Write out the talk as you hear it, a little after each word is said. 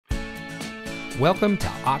Welcome to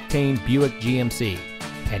Octane Buick GMC,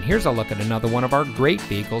 and here's a look at another one of our great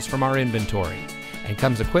vehicles from our inventory, and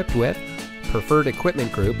comes equipped with Preferred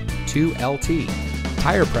Equipment Group 2LT,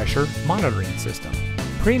 Tire Pressure Monitoring System,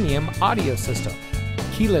 Premium Audio System,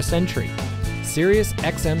 Keyless Entry, Sirius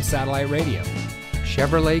XM Satellite Radio,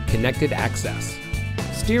 Chevrolet Connected Access,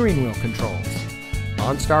 Steering Wheel Controls,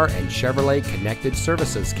 OnStar and Chevrolet Connected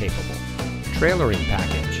Services capable, Trailering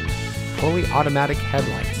Package, Fully Automatic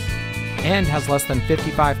Headlights, and has less than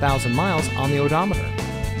 55,000 miles on the odometer.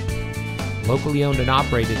 Locally owned and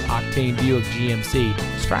operated Octane Buick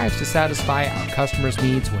GMC strives to satisfy our customers'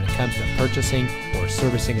 needs when it comes to purchasing or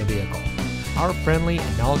servicing a vehicle. Our friendly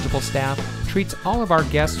and knowledgeable staff treats all of our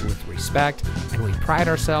guests with respect, and we pride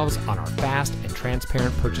ourselves on our fast and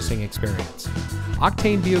transparent purchasing experience.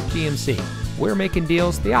 Octane Buick GMC, we're making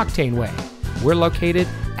deals the Octane way. We're located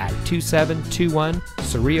at 2721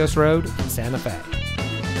 Cerrillos Road in Santa Fe.